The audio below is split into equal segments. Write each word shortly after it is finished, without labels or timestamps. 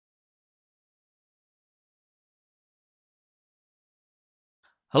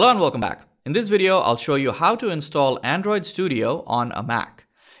Hello and welcome back. In this video, I'll show you how to install Android Studio on a Mac.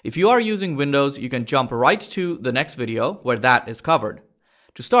 If you are using Windows, you can jump right to the next video where that is covered.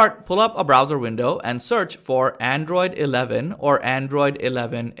 To start, pull up a browser window and search for Android 11 or Android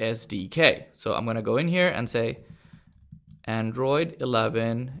 11 SDK. So I'm going to go in here and say Android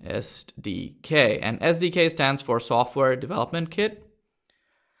 11 SDK. And SDK stands for Software Development Kit.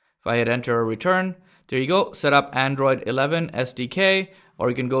 If I hit enter or return, there you go, set up Android 11 SDK, or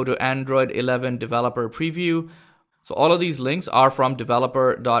you can go to Android 11 Developer Preview. So all of these links are from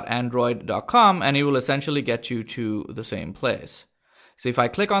developer.android.com, and it will essentially get you to the same place. So if I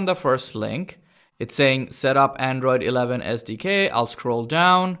click on the first link, it's saying set up Android 11 SDK. I'll scroll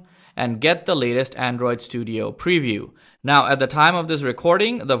down and get the latest Android Studio preview. Now, at the time of this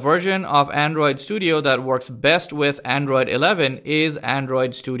recording, the version of Android Studio that works best with Android 11 is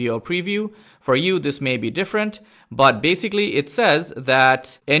Android Studio Preview. For you, this may be different, but basically it says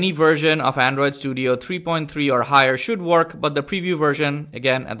that any version of Android Studio 3.3 or higher should work, but the preview version,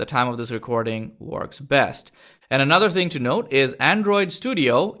 again, at the time of this recording, works best. And another thing to note is Android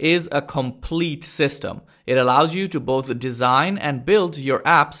Studio is a complete system. It allows you to both design and build your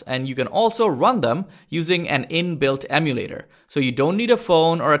apps, and you can also run them using an inbuilt emulator. So you don't need a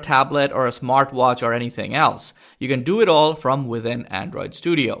phone or a tablet or a smartwatch or anything else. You can do it all from within Android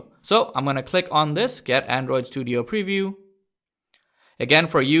Studio. So I'm going to click on this, get Android Studio Preview. Again,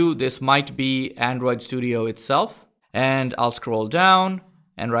 for you, this might be Android Studio itself. And I'll scroll down.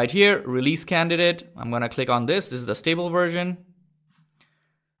 And right here, release candidate, I'm going to click on this. This is the stable version.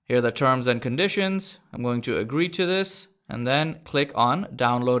 Here are the terms and conditions. I'm going to agree to this and then click on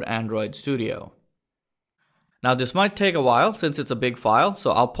download Android Studio. Now this might take a while since it's a big file,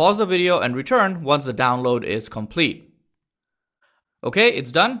 so I'll pause the video and return once the download is complete. Okay,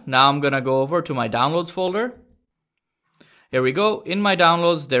 it's done. Now I'm going to go over to my downloads folder. Here we go. In my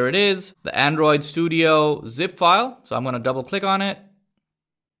downloads, there it is, the Android Studio zip file. So I'm going to double click on it.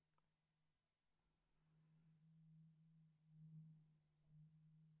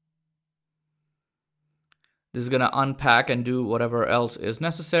 This is going to unpack and do whatever else is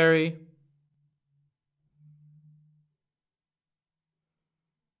necessary.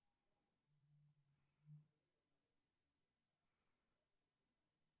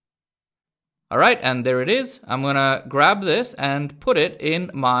 All right, and there it is. I'm going to grab this and put it in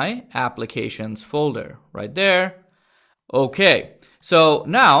my applications folder right there. Okay, so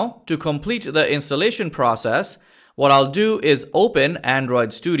now to complete the installation process, what I'll do is open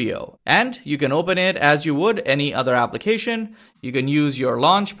Android Studio, and you can open it as you would any other application. You can use your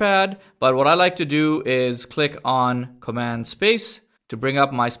Launchpad, but what I like to do is click on Command Space to bring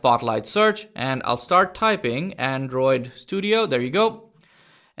up my Spotlight search, and I'll start typing Android Studio. There you go.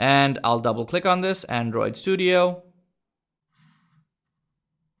 And I'll double click on this, Android Studio.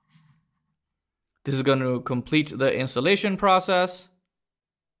 This is going to complete the installation process.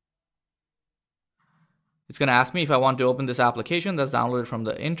 It's going to ask me if I want to open this application that's downloaded from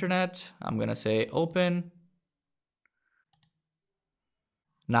the internet. I'm going to say open.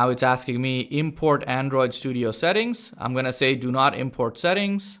 Now it's asking me import Android Studio settings. I'm going to say do not import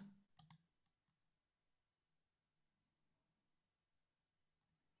settings.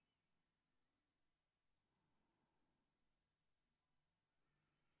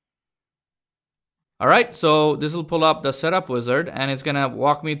 All right, so this will pull up the setup wizard and it's going to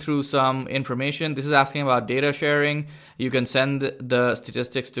walk me through some information. This is asking about data sharing. You can send the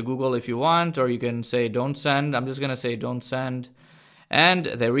statistics to Google if you want, or you can say don't send. I'm just going to say don't send. And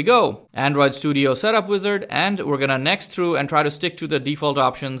there we go. Android Studio setup wizard. And we're going to next through and try to stick to the default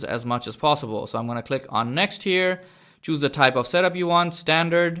options as much as possible. So I'm going to click on next here. Choose the type of setup you want.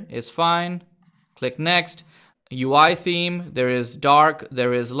 Standard is fine. Click next. UI theme, there is dark,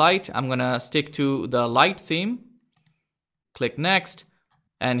 there is light. I'm gonna stick to the light theme. Click next.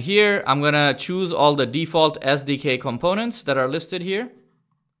 And here, I'm gonna choose all the default SDK components that are listed here.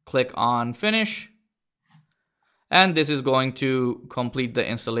 Click on finish. And this is going to complete the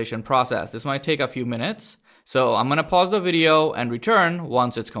installation process. This might take a few minutes. So I'm gonna pause the video and return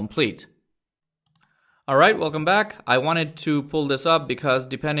once it's complete. All right, welcome back. I wanted to pull this up because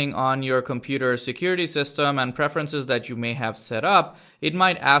depending on your computer security system and preferences that you may have set up, it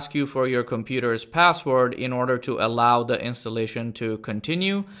might ask you for your computer's password in order to allow the installation to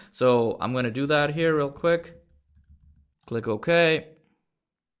continue. So I'm going to do that here real quick. Click OK.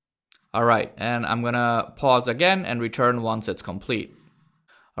 All right, and I'm going to pause again and return once it's complete.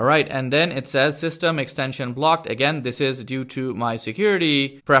 All right, and then it says system extension blocked. Again, this is due to my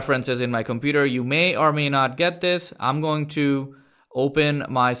security preferences in my computer. You may or may not get this. I'm going to open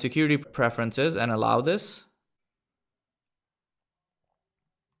my security preferences and allow this.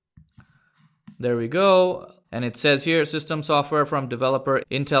 There we go. And it says here, system software from developer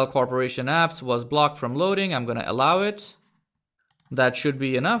Intel Corporation apps was blocked from loading. I'm going to allow it. That should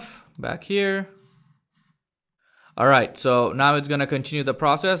be enough. Back here. All right, so now it's going to continue the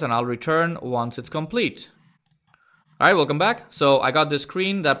process and I'll return once it's complete. All right, welcome back. So I got this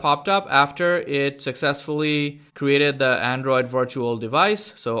screen that popped up after it successfully created the Android virtual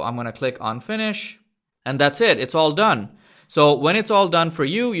device. So I'm going to click on finish and that's it. It's all done. So when it's all done for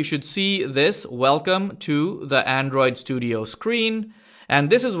you, you should see this welcome to the Android Studio screen. And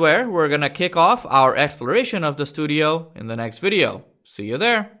this is where we're going to kick off our exploration of the studio in the next video. See you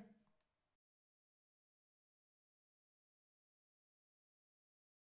there.